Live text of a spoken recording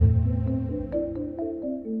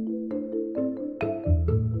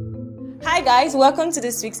Hi guys, welcome to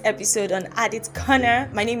this week's episode on Addit Corner.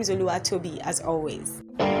 My name is Oluwatobi, as always.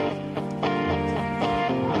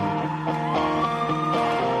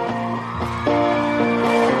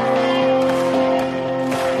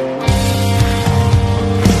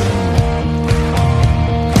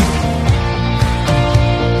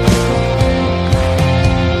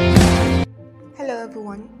 Hello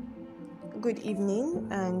everyone, good evening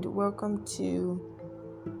and welcome to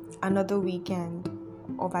another weekend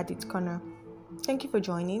of Addit Corner. Thank you for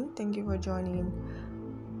joining.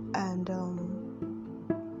 And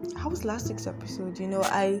how was last week's episode?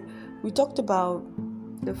 We talked about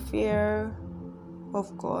the fear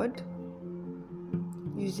of God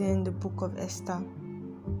using the book of Esther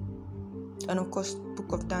and of course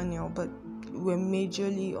book of Daniel, but we're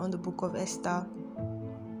majorly on the book of Esther,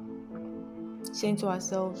 saying to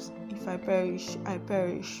ourselves, if I perish, I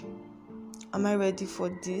perish. Am I ready for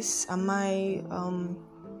this? Am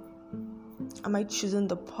I choosing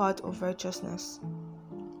the path of righteousness?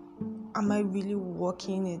 Am I really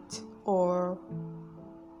walking it or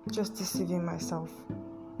just deceiving myself?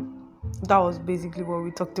 That was basically what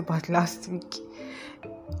we talked about last week.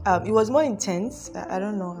 It was more intense. I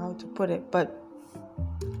don't know how to put it, but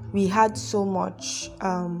we had so much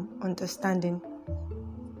understanding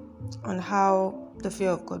on how the fear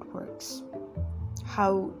of God works,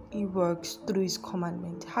 how He works through His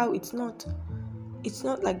commandment, how it's not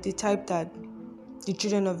like the type that the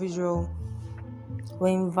children of Israel were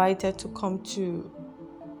invited to come to,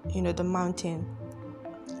 the mountain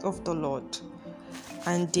of the Lord,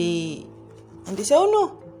 and they say, oh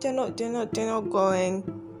no, they're not going.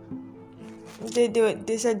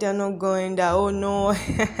 They said they're not going. That oh no,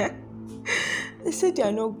 they said they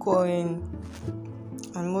are not going.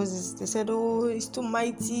 And Moses, they said, oh, it's too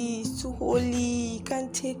mighty, it's too holy, he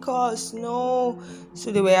can't take us, no.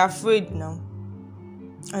 So they were afraid now.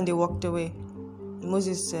 And they walked away.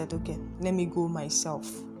 Moses said, okay, let me go myself.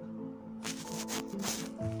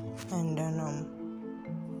 And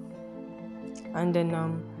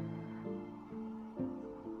then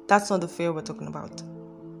that's not the fear we're talking about.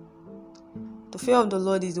 The fear of the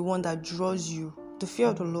Lord is the one that draws you. The fear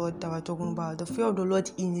of the Lord that we're talking about, the fear of the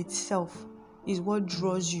Lord in itself is what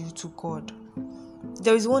draws you to God.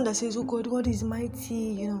 There is one that says, oh God is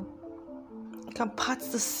mighty, He can part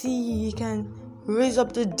the sea, He can raise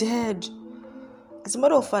up the dead. As a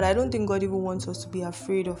matter of fact, I don't think God even wants us to be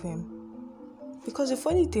afraid of Him. Because the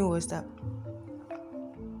funny thing was that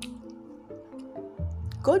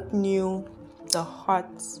God knew the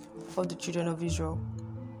hearts of the children of Israel.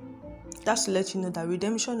 That's to let you know that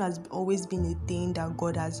redemption has always been a thing that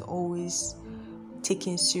God has always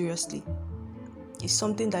taken seriously. It's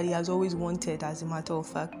something that He has always wanted, as a matter of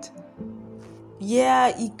fact.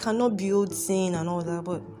 Yeah, He cannot behold sin and all that,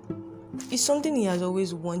 but it's something He has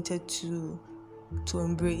always wanted to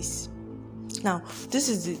embrace. Now, this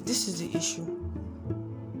is the issue.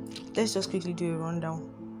 Let's just quickly do a rundown.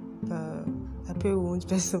 I pray we won't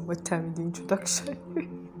spend so much time in the introduction.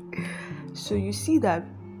 So you see that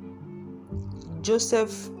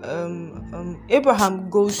Joseph, Abraham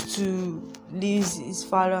goes to leave his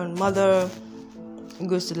father and mother. He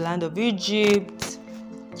goes to the land of Egypt.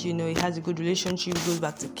 He has a good relationship. He goes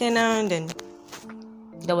back to Canaan. Then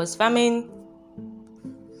there was famine.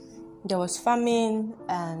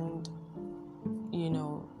 And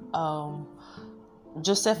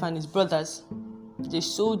Joseph and his brothers, they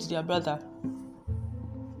sold their brother.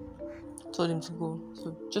 Told him to go.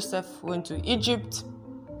 So Joseph went to Egypt,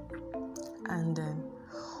 and then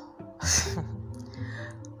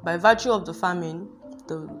by virtue of the famine,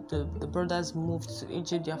 the brothers moved to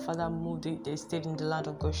Egypt. Their father moved. They stayed in the land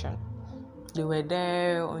of Goshen. They were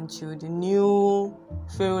there until the new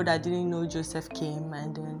Pharaoh that didn't know Joseph came,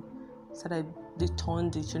 and then they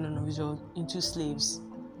turned the children of Israel into slaves.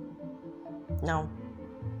 Now,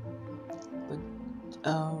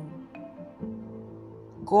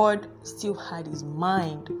 God still had His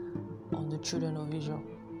mind on the children of Israel.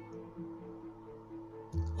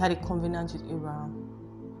 He had a covenant with Abraham.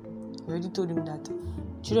 He already told him that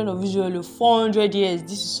children of Israel, 400 years,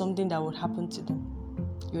 this is something that would happen to them.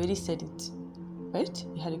 He already said it, right?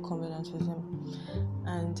 He had a covenant with him,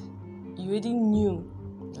 and he already knew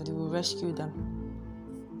that He will rescue them.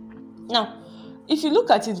 Now, if you look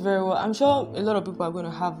at it very well, I'm sure a lot of people are going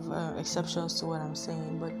to have exceptions to what I'm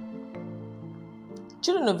saying, but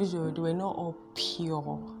children of Israel, they were not all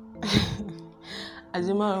pure. As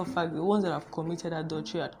a matter of fact, the ones that have committed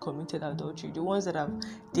adultery had committed adultery. The ones that have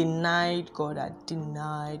denied God had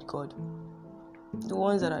denied God. The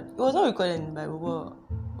ones that it was not recorded in the Bible, but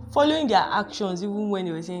following their actions, even when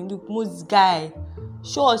they were saying, look, Moses guy,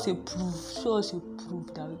 show us a proof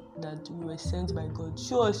that we were sent by God.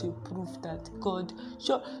 Show us a proof that God, do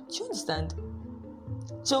you understand?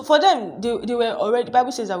 So for them, they were already, the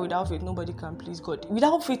Bible says that without faith, nobody can please God.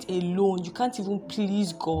 Without faith alone, you can't even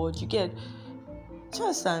please God. You get, do you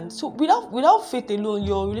understand? So without faith alone,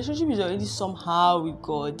 your relationship is already somehow with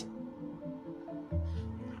God.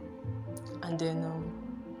 And then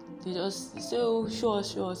they just say, oh, show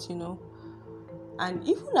us, you know. And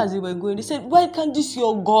even as they were going, they said, why can't this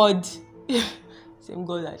your God? Same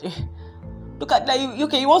God that look at that.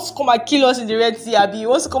 He wants to come and kill us in the Red Sea, Abby. He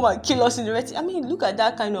wants to come and kill us in the Red Sea. I mean, look at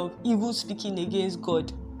that kind of evil speaking against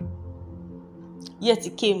God. Yet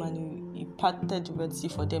he came and he parted the Red Sea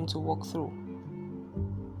for them to walk through.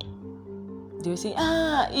 They were saying, we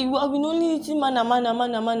have been only eating manna.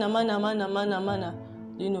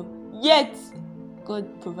 You know, yet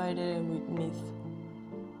God provided them with meat.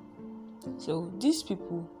 So these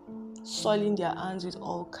people, soiling their hands with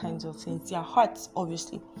all kinds of things, their hearts,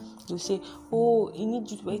 obviously, they'll say, oh, in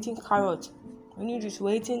Egypt we're eating carrot, in Egypt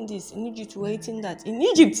we're eating this, in Egypt we're eating that. In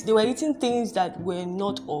Egypt they were eating things that were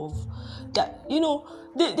not of that, you know.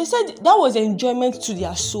 They said that was enjoyment to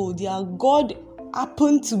their soul. Their God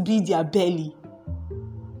happened to be their belly.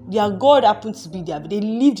 Their God happened to be they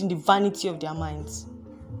lived in the vanity of their minds.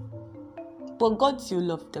 But God still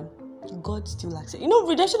loved them. God still accepted. You know,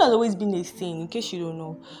 redemption has always been a thing, in case you don't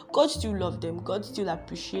know. God still loved them. God still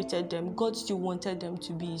appreciated them. God still wanted them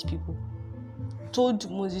to be his people. Told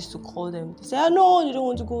Moses to call them. They said, no, they don't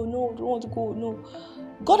want to go. No, they don't want to go. No.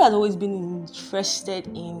 God has always been interested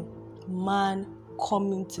in man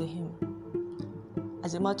coming to him.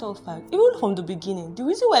 As a matter of fact, even from the beginning, the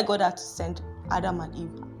reason why God had to send Adam and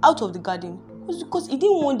Eve out of the garden was because he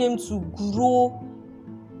didn't want them to grow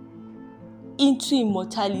into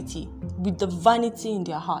immortality with the vanity in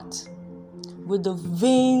their heart, with the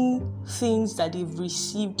vain things that they've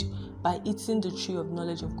received by eating the tree of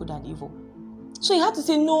knowledge of good and evil. So he had to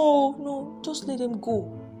say, no, just let them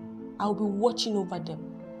go. I'll be watching over them.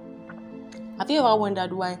 Have you ever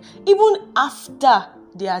wondered why, even after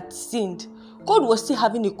they had sinned, God was still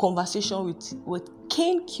having a conversation with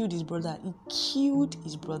Cain? Killed his brother. He killed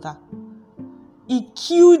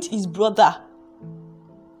his brother.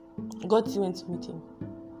 God still went to meet him.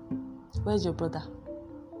 Where's your brother?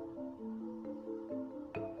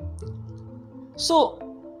 So,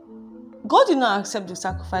 God did not accept the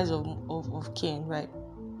sacrifice of Cain, right?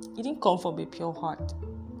 He didn't come from a pure heart.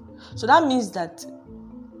 So that means that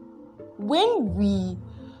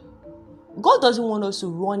God doesn't want us to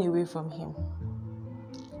run away from him.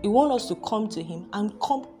 He wants us to come to him and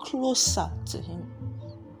come closer to him.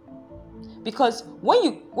 Because when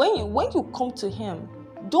you come to him,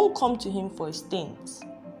 don't come to him for his things,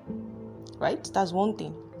 right? That's one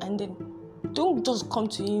thing. And then don't just come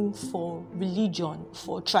to him for religion,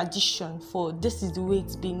 for tradition, for this is the way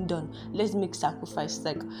it's being done. Let's make sacrifice.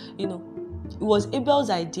 Like, you know, it was Abel's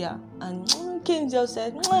idea, and Cain just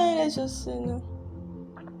said, let's just, you know.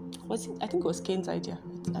 I think it was Cain's idea,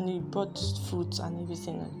 right? And he brought fruits and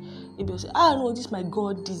everything. And Abel said, no, this my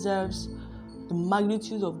God deserves. The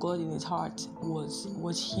magnitude of God in his heart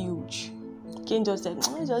was huge. Cain just said,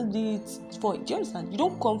 just do it for it. Do you understand? You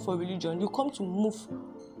don't come for religion. You come to move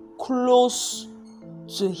close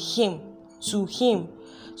to him. So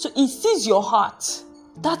he sees your heart.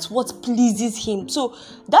 That's what pleases him. So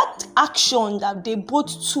that action that they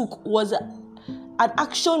both took was an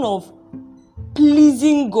action of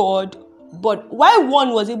pleasing God. But while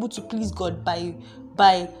one was able to please God by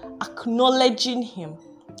acknowledging him,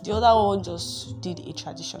 the other one just did a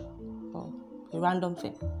tradition or a random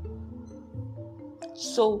thing.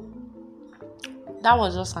 So that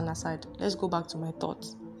was just an aside. Let's go back to my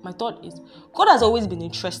thoughts. My thought is, God has always been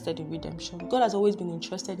interested in redemption. God has always been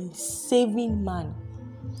interested in saving man.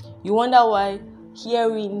 You wonder why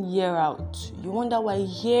year in, year out,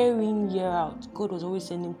 God was always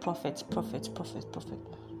sending prophet.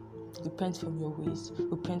 Repent from your ways.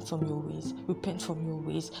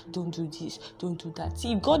 Don't do this. Don't do that.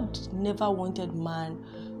 See, God never wanted man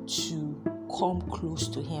to come close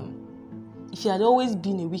to him. If he had always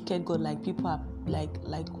been a wicked God, like people are, like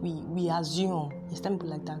we assume, it's people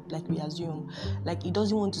like that, like we assume, like he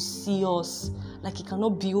doesn't want to see us, like he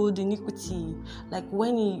cannot behold iniquity, like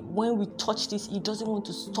when we touch this, he doesn't want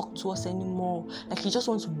to talk to us anymore, like he just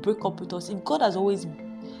wants to break up with us. If God has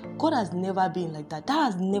never been like that.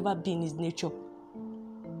 That has never been his nature.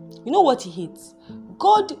 You know what he hates?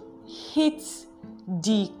 God hates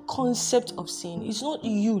the concept of sin. It's not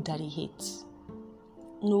you that he hates.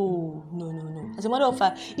 No. As a matter of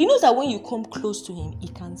fact, he knows that when you come close to him, he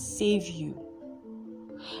can save you.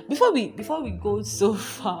 Before we go so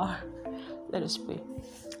far, let us pray.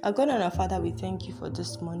 Our God and our Father, we thank you for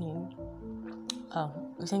this morning.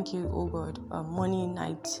 We thank you, oh God, morning,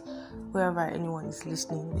 night, wherever anyone is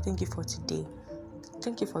listening. We thank you for today.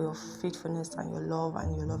 Thank you for your faithfulness and your love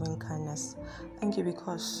and your loving kindness. Thank you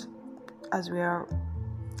because as we are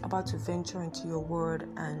about to venture into your word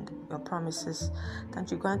and your promises,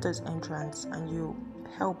 that you grant us entrance and you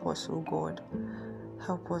help us, oh God.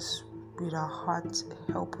 Help us with our hearts.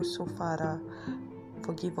 Help us, oh Father.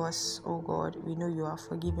 Forgive us, oh God. We know you are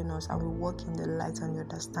forgiving us and we walk in the light and the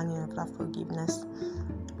understanding of that forgiveness.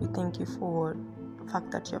 We thank you for the fact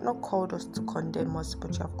that you have not called us to condemn us,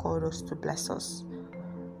 but you have called us to bless us.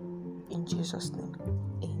 In Jesus' name,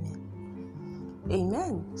 amen.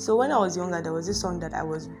 Amen. So when I was younger, there was this song that I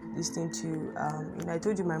was listening to. I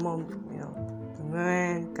told you my mom,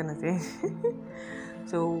 man, kind of thing.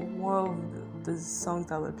 So one of the songs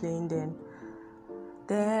that were playing then,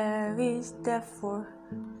 there is therefore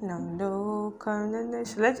now no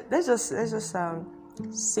condemnation. Let's just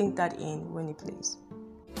sing that in when it plays.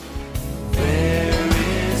 There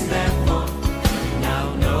is therefore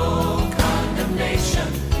now no condemnation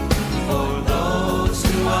for those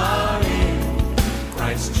who are in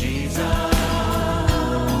Christ Jesus.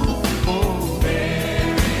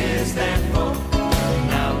 There is therefore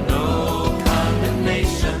now no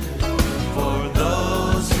condemnation for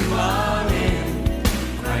those who are in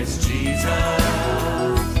Christ Jesus.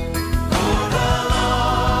 For the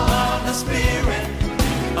law of the Spirit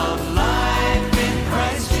of life in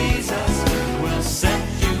Christ Jesus will set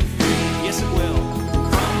you free. Yes, it will.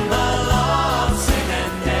 From the law of sin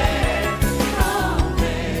and death. Oh,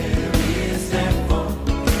 there is therefore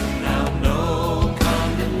now no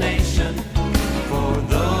condemnation for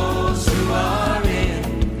those who are in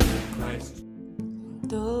Christ.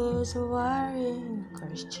 Those who are in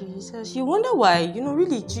Christ Jesus. You wonder why?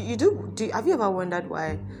 Really, you do. Have you ever wondered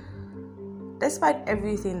why? Despite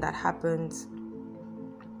everything that happens,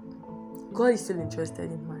 God is still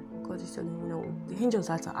interested in man. God is still, the angels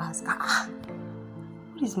had to ask,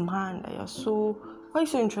 what is man that why are you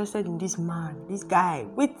so interested in this man, this guy?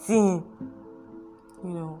 Waiting.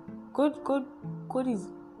 God is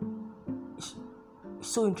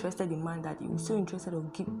so interested in man that he was so interested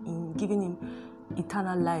in giving him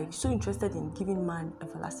eternal life, so interested in giving man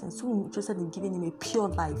everlasting, so interested in giving him a pure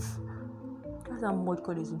life. That's how much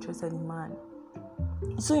God is interested in man.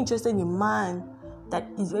 He's so interested in man that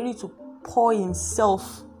he's ready to pour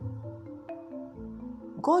himself.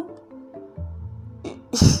 God,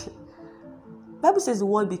 Bible says the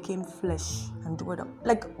word became flesh and dwelt.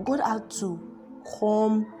 God had to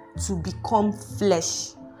come to become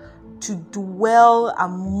flesh, to dwell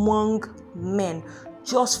among men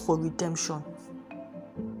just for redemption.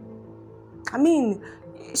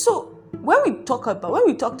 So when we talked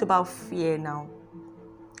about fear now,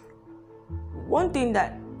 one thing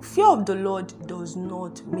that fear of the Lord does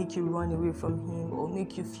not make you run away from him or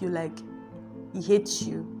make you feel like he hates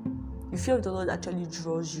you. The fear of the Lord actually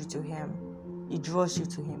draws you to him. It draws you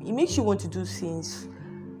to him. It makes you want to do things.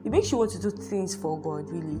 It makes you want to do things for God,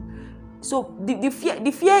 really. So the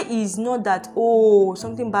fear is not that,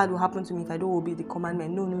 something bad will happen to me if I don't obey the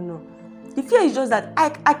commandment. No. The fear is just that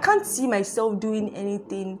I can't see myself doing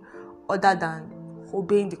anything other than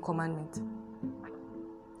obeying the commandment.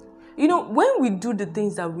 When we do the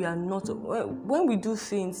things that we are not, when we do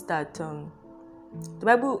things that the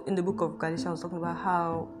Bible in the book of Galatians was talking about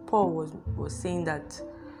how Paul was saying that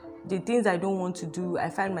the things I don't want to do, I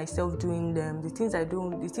find myself doing them.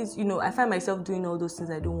 I find myself doing all those things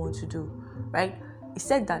I don't want to do, right? He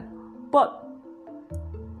said that. But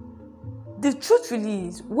the truth really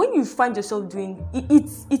is, when you find yourself doing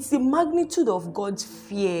it's the magnitude of God's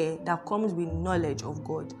fear that comes with knowledge of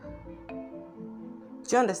God.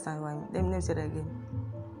 Do you understand what I mean? Let me say that again.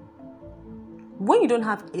 When you don't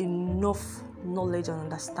have enough knowledge and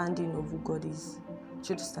understanding of who God is, do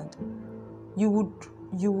you understand?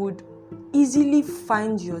 You would easily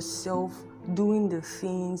find yourself doing the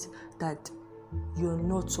things that you're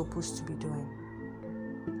not supposed to be doing.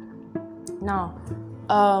 Now,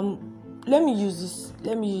 let me use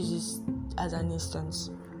this as an instance.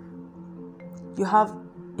 You have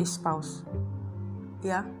a spouse,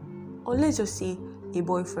 yeah? Or let's just say a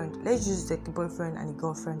boyfriend. Let's use the boyfriend and a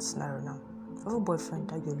girlfriend scenario now. You have a boyfriend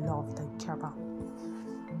that you love, that you care about.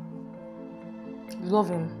 You love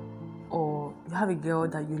him. Or you have a girl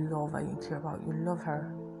that you love and you care about. You love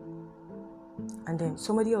her. And then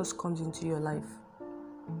somebody else comes into your life.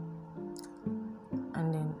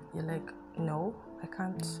 And then you're like, no, I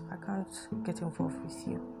can't get involved with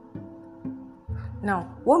you. Now,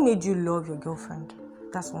 what made you love your girlfriend?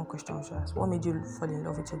 That's one question we should ask. What made you fall in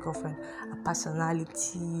love with your girlfriend? Her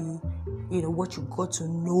personality, what you got to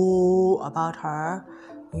know about her,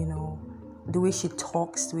 the way she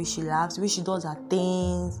talks, the way she laughs, the way she does her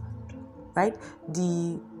things, right?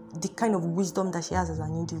 The kind of wisdom that she has as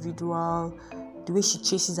an individual, the way she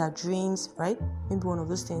chases her dreams, right? Maybe one of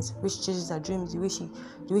those things. The way she chases her dreams, the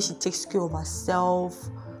way she takes care of herself.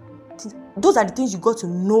 Those are the things you got to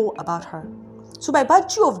know about her. So by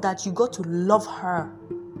virtue of that, you got to love her,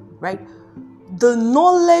 right? The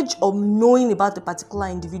knowledge of knowing about the particular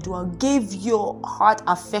individual gave your heart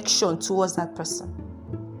affection towards that person.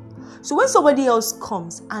 So when somebody else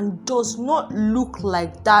comes and does not look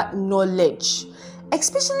like that knowledge,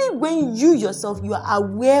 especially when you yourself, you are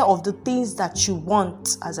aware of the things that you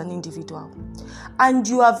want as an individual, and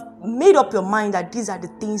you have made up your mind that these are the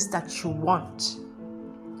things that you want.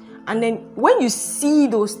 And then when you see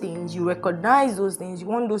those things, you recognize those things, you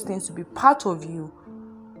want those things to be part of you,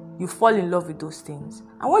 you fall in love with those things.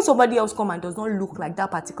 And when somebody else comes and does not look like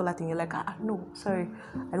that particular thing, you're like, no, sorry,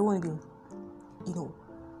 I don't want to be,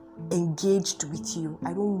 engaged with you.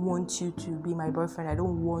 I don't want you to be my boyfriend. I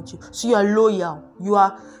don't want you. So you are loyal. You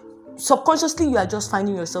are subconsciously, you are just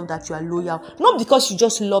finding yourself that you are loyal. Not because you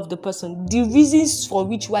just love the person. The reasons for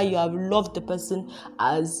why you have loved the person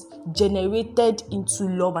has generated into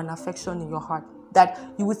love and affection in your heart. That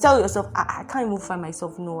you will tell yourself, I can't even find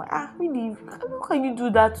myself. No, really, how can you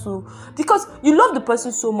do that too? Because you love the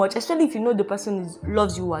person so much, especially if you know the person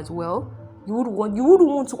loves you as well. You wouldn't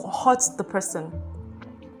want to hurt the person.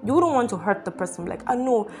 You wouldn't want to hurt the person. Like,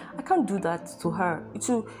 no, I can't do that to her. It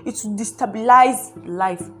will destabilize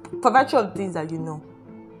life for virtue of things that you know.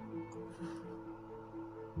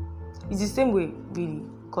 It's the same way, really,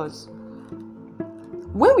 because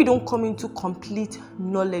when we don't come into complete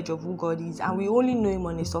knowledge of who God is, and we only know Him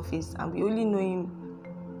on the surface, and we only know Him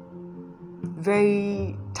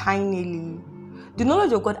very tinily, the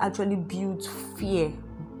knowledge of God actually builds fear.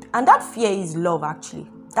 And that fear is love, actually.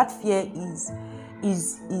 That fear is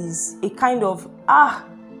a kind of,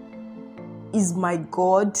 is my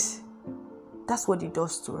God. That's what it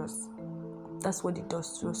does to us. That's what it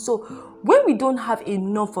does to us. So when we don't have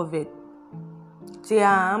enough of it, say,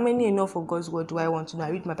 how many enough of God's word do I want to know? I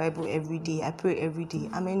read my Bible every day. I pray every day.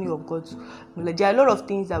 How many of God's knowledge? There are a lot of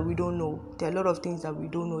things that we don't know. The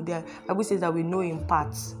Bible says that we know in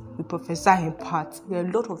parts. We prophesy in parts. There are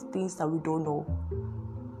a lot of things that we don't know.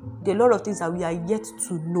 There are a lot of things that we are yet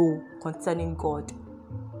to know concerning God.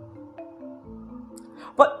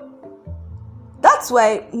 But that's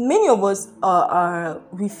why many of us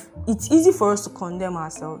it's easy for us to condemn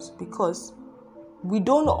ourselves, because we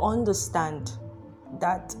don't understand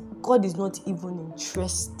that God is not even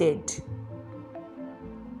interested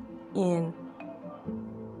in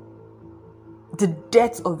the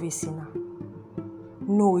death of a sinner.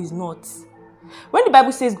 No, He's not. When the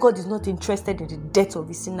Bible says God is not interested in the death of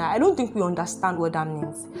a sinner, I don't think we understand what that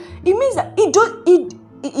means. It means that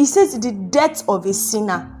it says the death of a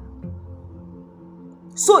sinner.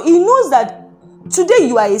 So He knows that today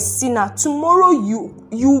you are a sinner. Tomorrow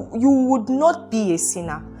you would not be a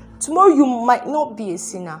sinner. Tomorrow you might not be a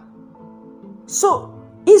sinner. So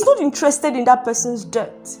He's not interested in that person's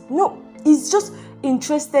death. No, He's just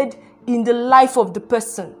interested in the life of the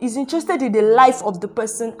person. He's interested in the life of the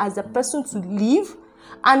person as a person to live,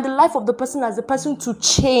 and the life of the person as a person to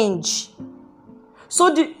change.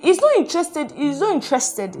 So he's not interested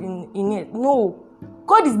in it. No.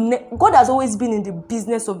 God has always been in the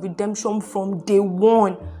business of redemption from day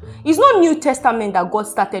one. It's not New Testament that God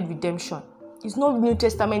started redemption. It's not New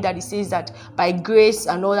Testament that He says that by grace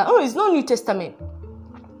and all that. No, it's not New Testament.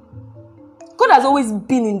 God has always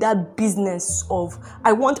been in that business of,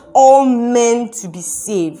 I want all men to be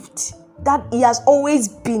saved. That He has always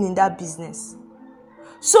been in that business.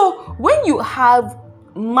 So when you have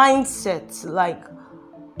mindsets like,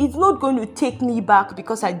 it's not going to take me back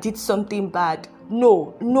because I did something bad.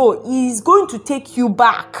 No, He's going to take you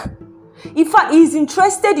back. In fact, He's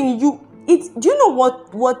interested in you. Do you know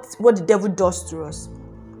what the devil does to us?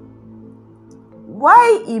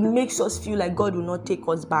 Why he makes us feel like God will not take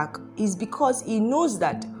us back is because he knows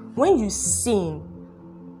that when you sin,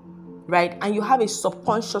 right, and you have a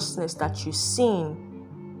subconsciousness that you sin,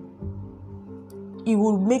 it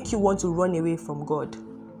will make you want to run away from God.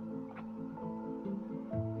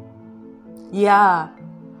 Yeah,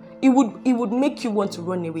 it would make you want to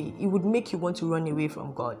run away. It would make you want to run away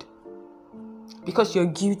from God. Because you're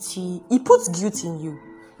guilty. He puts guilt in you.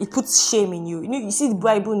 It puts shame in you. You see the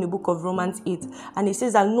Bible in the book of Romans 8, and it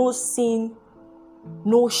says that no sin,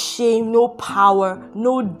 no shame, no power,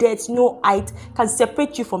 no death, no height can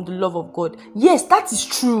separate you from the love of God. Yes, that is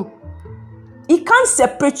true. It can't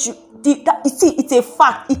separate you. It's a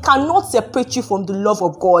fact. It cannot separate you from the love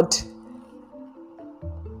of God.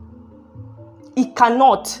 It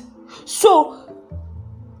cannot. So,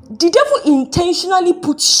 the devil intentionally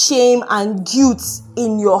puts shame and guilt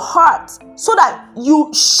in your heart so that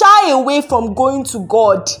you shy away from going to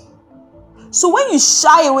God. So when you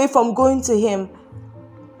shy away from going to Him,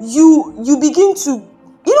 you begin to,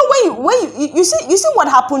 when you see what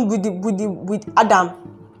happened with Adam.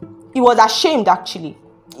 He was ashamed, actually,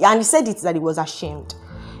 and he said it that he was ashamed.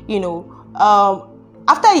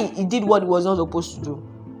 After he did what he was not supposed to do,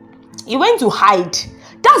 he went to hide.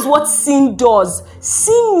 That's what sin does.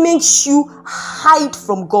 Sin makes you hide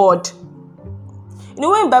from God.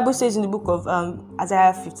 When the Bible says in the book of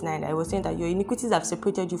Isaiah 59, I was saying that your iniquities have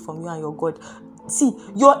separated you from you and your God. See,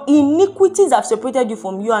 your iniquities have separated you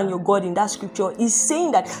from you and your God in that scripture is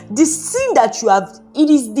saying that the sin that you have, it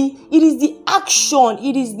is the action,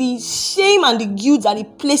 it is the shame and the guilt that He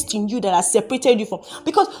placed in you that has separated you from.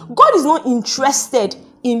 Because God is not interested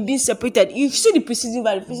in being separated. You see the preceding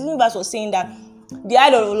verse was saying that the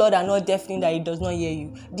eyes of the Lord are not deafening that He does not hear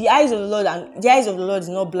you. The eyes of the Lord is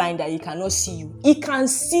not blind that He cannot see you. He can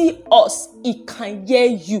see us. He can hear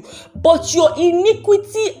you. But your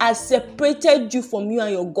iniquity has separated you from you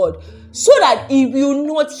and your God, so that He will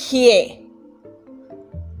not hear.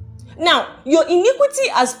 Now, your iniquity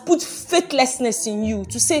has put faithlessness in you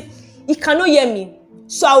to say, He cannot hear me,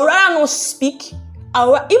 so I would rather not speak.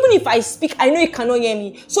 Even if I speak, I know He cannot hear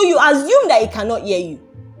me. So you assume that He cannot hear you.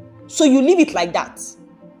 So you leave it like that.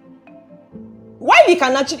 While He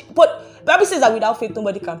can actually, but the Bible says that without faith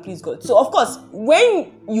nobody can please God. So of course, when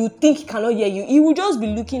you think He cannot hear you, He will just be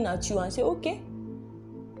looking at you and say, okay,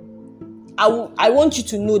 I want you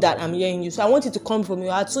to know that I'm hearing you. So I want it to come from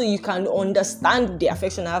your heart so you can understand the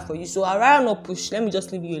affection I have for you. So I'd rather not push. Let me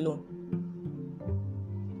just leave you alone.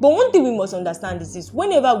 But one thing we must understand is this: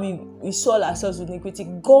 whenever we soil ourselves with iniquity,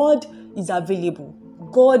 God is available.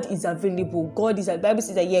 God is available. The Bible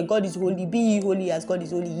says that, yeah, God is holy. Be ye holy as God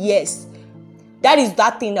is holy. Yes. That is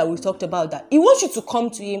that thing that we talked about. That He wants you to come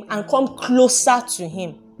to Him and come closer to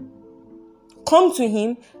Him. Come to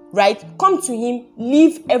Him, right? Come to Him.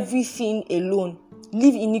 Leave everything alone.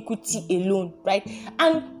 Leave iniquity alone, right?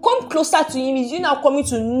 And come closer to Him is you now coming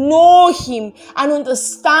to know Him and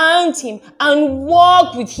understand Him and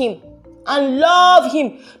walk with Him and love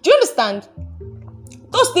Him. Do you understand?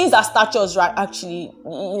 Those things are statures, right? Actually,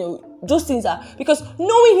 those things are, because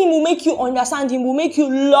knowing Him will make you understand Him, will make you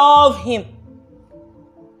love Him.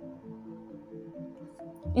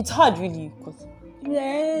 It's hard, really, because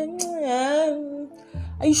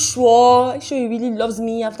are you sure? Are you sure He really loves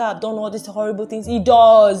me after I've done all these horrible things? He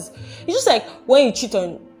does. It's just like when you cheat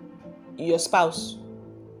on your spouse.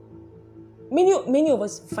 Many of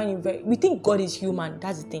us find it we think God is human.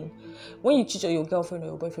 That's the thing. When you cheat on your girlfriend or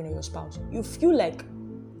your boyfriend or your spouse, you feel like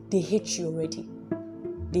they hate you already.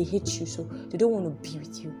 They hate you, so they don't want to be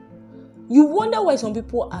with you. You wonder why some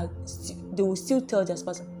people they will still tell their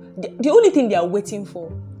spouse. The only thing they are waiting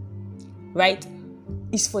for, right,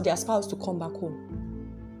 is for their spouse to come back home.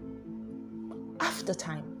 After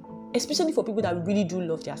time, especially for people that really do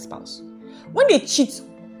love their spouse. When they cheat,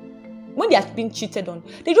 when they are being cheated on,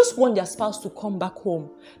 they just want their spouse to come back home.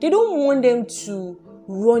 They don't want them to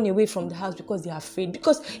run away from the house because they are afraid,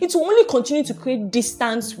 because it will only continue to create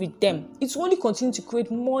distance with them. It will only continue to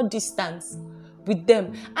create more distance with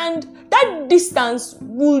them, and that distance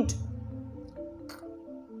would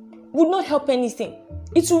not help anything.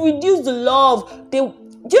 It will reduce the love. Do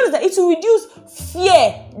you know that it will reduce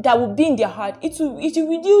fear that will be in their heart? It will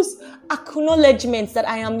reduce acknowledgement that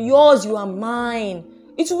I am yours, you are mine.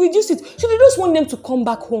 It will reduce it. So they just want them to come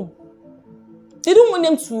back home. They don't want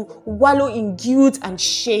them to wallow in guilt and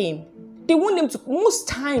shame. They want them to, most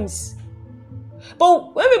times.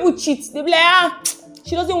 But when people cheat, they'll be like,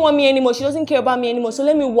 she doesn't want me anymore. She doesn't care about me anymore. So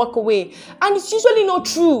let me walk away. And it's usually not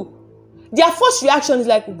true. Their first reaction is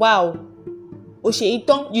like, wow,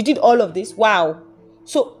 Oseiton, you did all of this. Wow.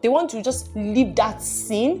 So they want to just leave that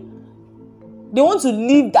sin. They want to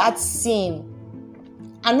leave that sin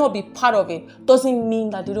and not be part of it. Doesn't mean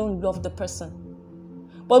that they don't love the person.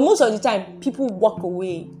 But most of the time, people walk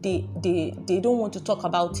away. They don't want to talk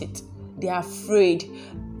about it. They are afraid.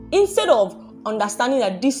 Instead of understanding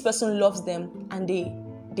that this person loves them and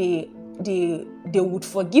they would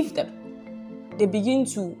forgive them, they begin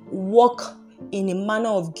to walk in a manner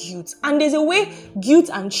of guilt. And there's a way guilt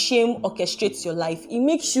and shame orchestrates your life. It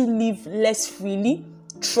makes you live less freely,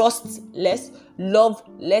 trust less, love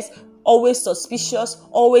less, always suspicious,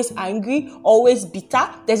 always angry, always bitter.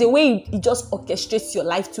 There's a way it just orchestrates your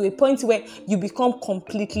life to a point where you become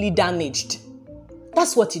completely damaged.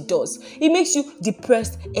 That's what it does. It makes you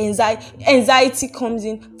depressed. Anxiety comes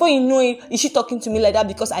in. Before you know it, is she talking to me like that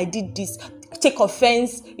because I did this? Take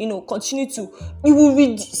offense, continue to. You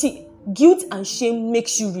will see, guilt and shame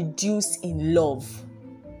makes you reduce in love.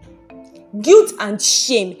 Guilt and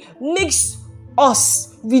shame makes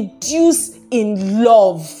us reduce in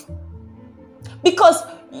love. Because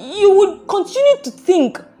you would continue to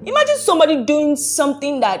think. Imagine somebody doing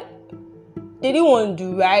something that they didn't want to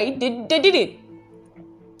do, right? They did it.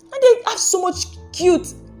 And they have so much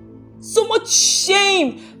guilt, so much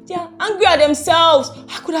shame. They are angry at themselves.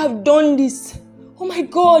 I could have done this. Oh my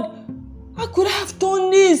God. I could have done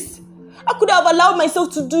this. I could have allowed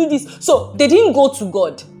myself to do this. So they didn't go to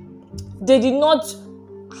God. They did not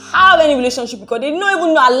have any relationship with God. They did not even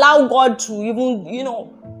allow God to even,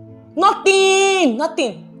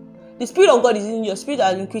 nothing. The Spirit of God is in your spirit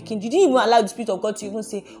has been quickened. You didn't even allow the Spirit of God to even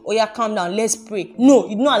say, oh yeah, calm down, let's pray. No,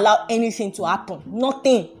 you did not allow anything to happen.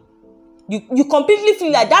 Nothing. You completely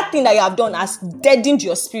feel like that thing that you have done has deadened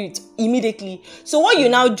your spirit immediately. So what you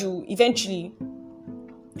now do eventually,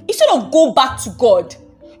 instead of go back to God,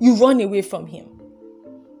 you run away from Him.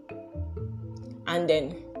 And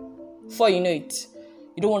then, before you know it,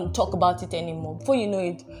 you don't want to talk about it anymore. Before you know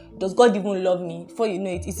it, does God even love me? Before you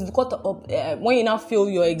know it, it's because of when you now fail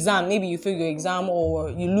your exam, maybe you fail your exam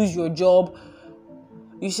or you lose your job,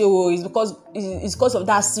 you say, oh, it's because of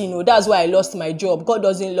that sin. Oh, that's why I lost my job. God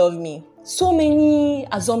doesn't love me. So many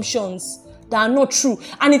assumptions that are not true.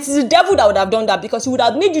 And it is the devil that would have done that, because he would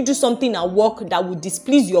have made you do something at work that would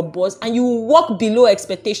displease your boss, and you will work below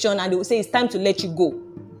expectation, and they will say it's time to let you go.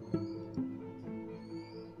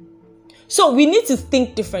 So we need to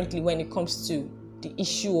think differently when it comes to the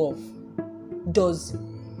issue of, does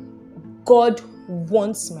God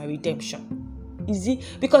wants my redemption? Is he?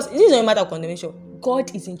 Because this is not a matter of condemnation.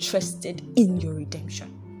 God is interested in your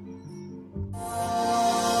redemption.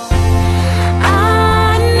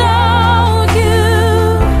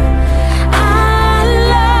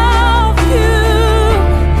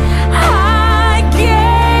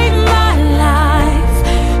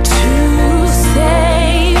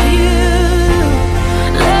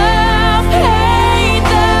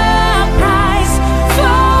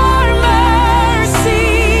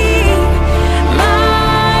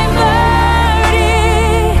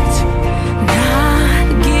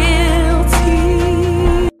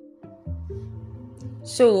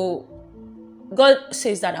 So, God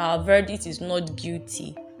says that our verdict is not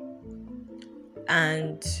guilty.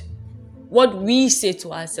 And what we say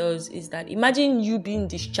to ourselves is that, imagine you being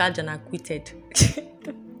discharged and acquitted.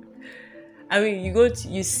 I mean, you go to,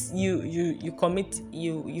 you commit,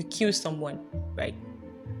 you kill someone, right?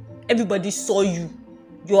 Everybody saw you.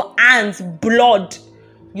 Your hands, blood,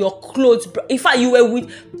 your clothes. In fact, you were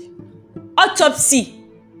with autopsy,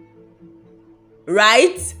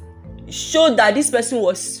 right? Showed that this person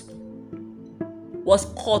was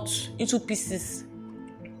cut into pieces.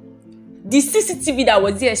 The CCTV that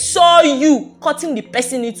was there saw you cutting the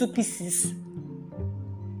person into pieces.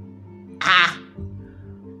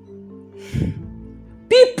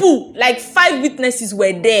 People, like 5 witnesses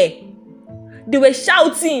were there. They were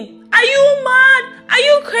shouting, "Are you mad? Are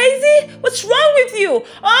you crazy? What's wrong with you?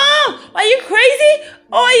 Oh, are you crazy?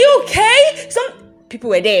 Oh, are you okay?" Some people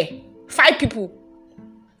were there. 5 people.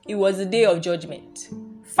 It was the day of judgment.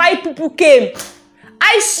 5 people came.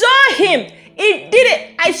 I saw him. He did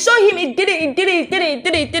it. I saw him. He did it. He did it. He did it. He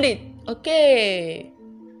did it. He did it. Okay.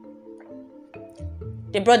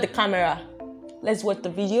 They brought the camera. Let's watch the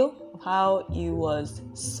video of how he was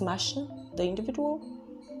smashing the individual.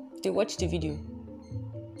 They watched the video.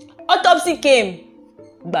 Autopsy came.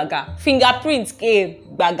 Baga. Fingerprints came.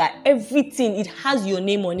 Baga. Everything. It has your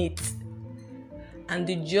name on it. And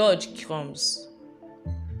the judge comes.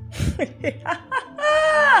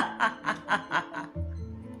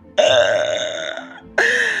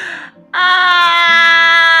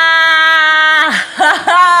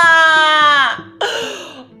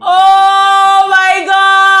 Oh my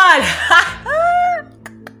God.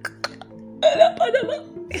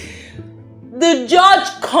 The judge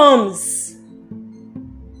comes.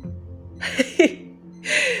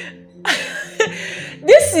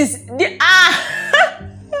 This is the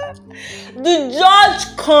the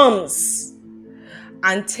judge comes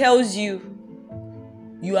and tells you,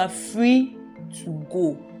 you are free to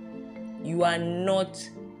go. You are not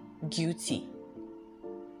guilty.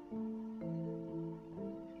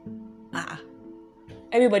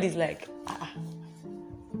 Everybody's like,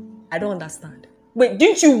 I don't understand. Wait,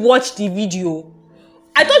 didn't you watch the video?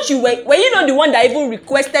 I thought you were you not the one that even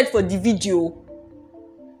requested for the video?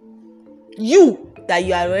 You, that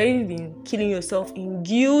you are already been killing yourself in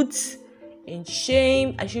guilt, in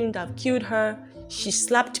shame. I shouldn't have killed her. She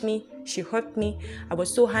slapped me. She hurt me. I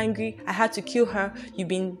was so angry. I had to kill her. You've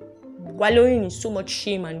been wallowing in so much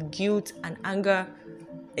shame and guilt and anger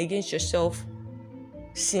against yourself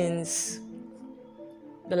since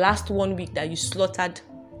the last 1 week that you slaughtered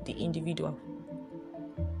the individual.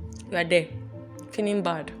 You are there, feeling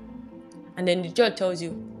bad. And then the judge tells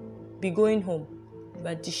you, be going home. You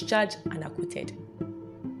are discharged and acquitted.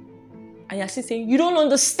 And you're still saying, you don't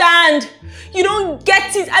understand. You don't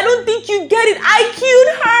get it. I don't think you get it. I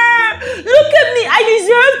killed her. Look at me. I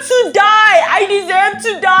deserve to die.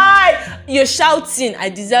 You're shouting, I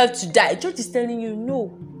deserve to die. The judge is telling you,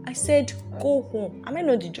 no. I said, go home. Am I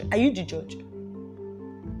not the judge? Are you the judge?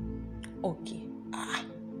 Okay.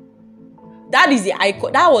 That is the High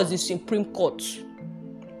Court. That was the Supreme Court.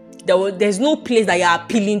 There's no place that you're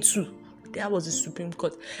appealing to. That was the Supreme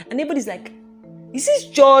Court. And everybody's like, is this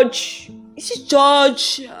judge? Is this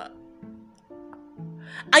judge? And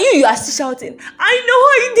you are still shouting, I know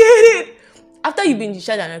I did it. After you've been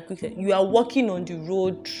discharged and acquitted, you are walking on the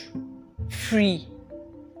road free.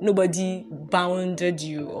 Nobody bounded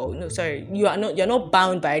you. You're not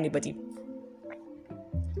bound by anybody.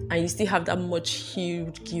 And you still have that much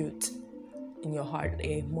huge guilt in your heart.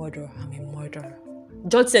 A murderer, I'm a murderer.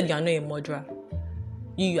 Judge said you are not a murderer.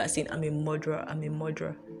 You are saying, I'm a murderer, I'm a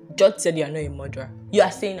murderer. Judge said you are not a murderer. You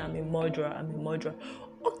are saying, I'm a murderer, I'm a murderer.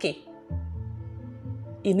 Okay.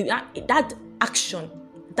 In that action,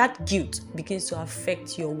 that guilt begins to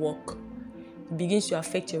affect your work. It begins to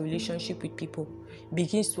affect your relationship with people. It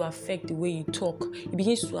begins to affect the way you talk. It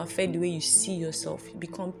begins to affect the way you see yourself. You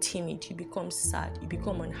become timid. You become sad. You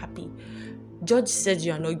become unhappy. Judge says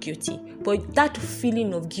you are not guilty, but that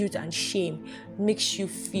feeling of guilt and shame makes you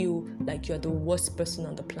feel like you are the worst person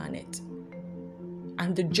on the planet.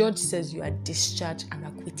 And the judge says you are discharged and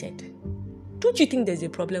acquitted. Don't you think there's a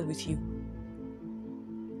problem with you?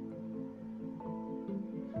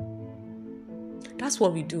 That's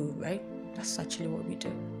what we do, right? That's actually what we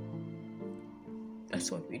do.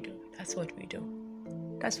 That's what we do. That's what we do.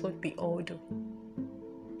 That's what we all do.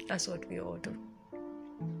 That's what we all do.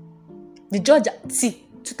 The judge,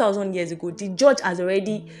 2,000 years ago, the judge has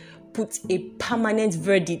already put a permanent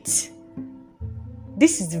verdict.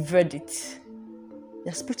 This is the verdict. He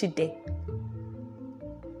has put it there.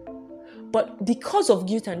 But because of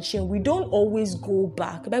guilt and shame, we don't always go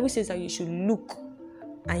back. The Bible says that you should look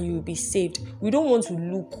and you will be saved. We don't want to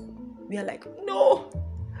look. We are like, no.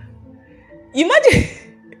 Imagine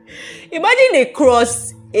a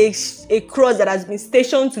cross that has been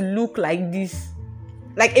stationed to look like this.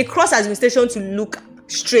 Like a cross has been stationed to look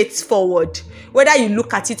straight forward, whether you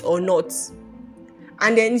look at it or not.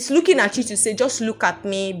 And then it's looking at you to say, just look at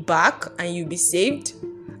me back and you'll be saved.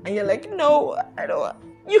 And you're like, no, I don't.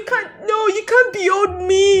 You can't behold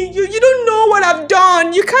me. You don't know what I've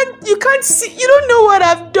done. You can't see. You don't know what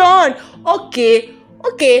I've done. Okay.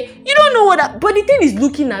 You don't know but the thing is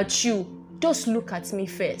looking at you. Just look at me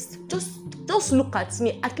first. Just look at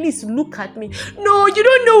me. At least look at me. No, you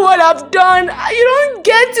don't know what I've done. You don't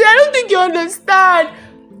get it. I don't think you understand.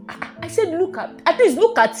 I said at least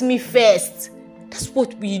look at me first. That's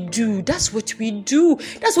what we do. That's what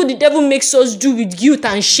the devil makes us do with guilt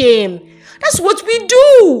and shame. That's what we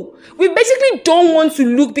do. We basically don't want to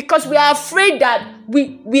look because we are afraid that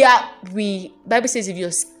Bible says if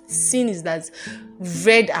your sin is as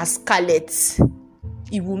red as scarlet,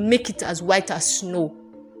 it will make it as white as snow.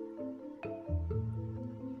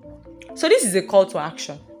 So this is a call to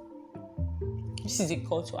action.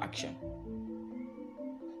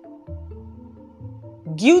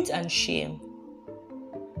 Guilt and shame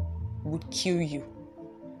would kill you.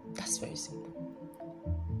 That's very simple.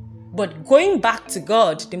 But going back to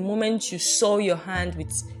God, the moment you saw your hand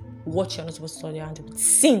with what you're not supposed to soil your hand with,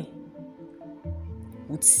 sin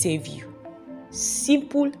would save you.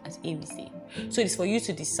 Simple as ABC. So it's for you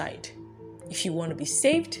to decide if you want to be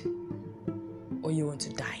saved or you want to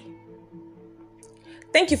die.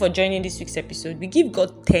 Thank you for joining this week's episode. We give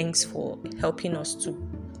God thanks for helping us to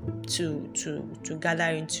gather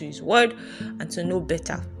into His Word and to know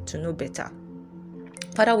better.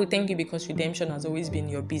 Father, we thank you because redemption has always been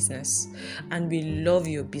your business, and we love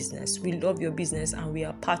your business. We love your business, and we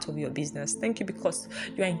are part of your business. Thank you because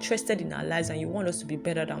you are interested in our lives, and you want us to be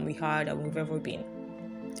better than we are, than we've ever been.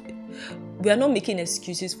 We are not making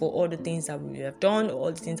excuses for all the things that we have done or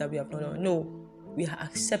all the things that we have not done. No, we are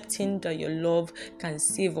accepting that your love can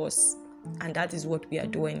save us, and that is what we are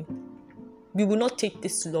doing. We will not take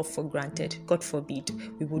this love for granted. God forbid.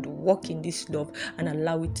 We would walk in this love and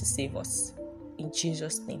allow it to save us. In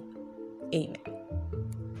Jesus' name, amen.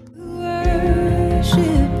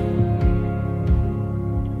 Worship.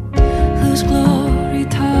 whose glory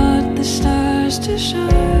taught the stars to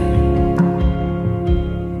shine.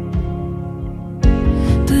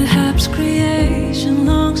 Perhaps creation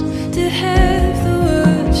longs to have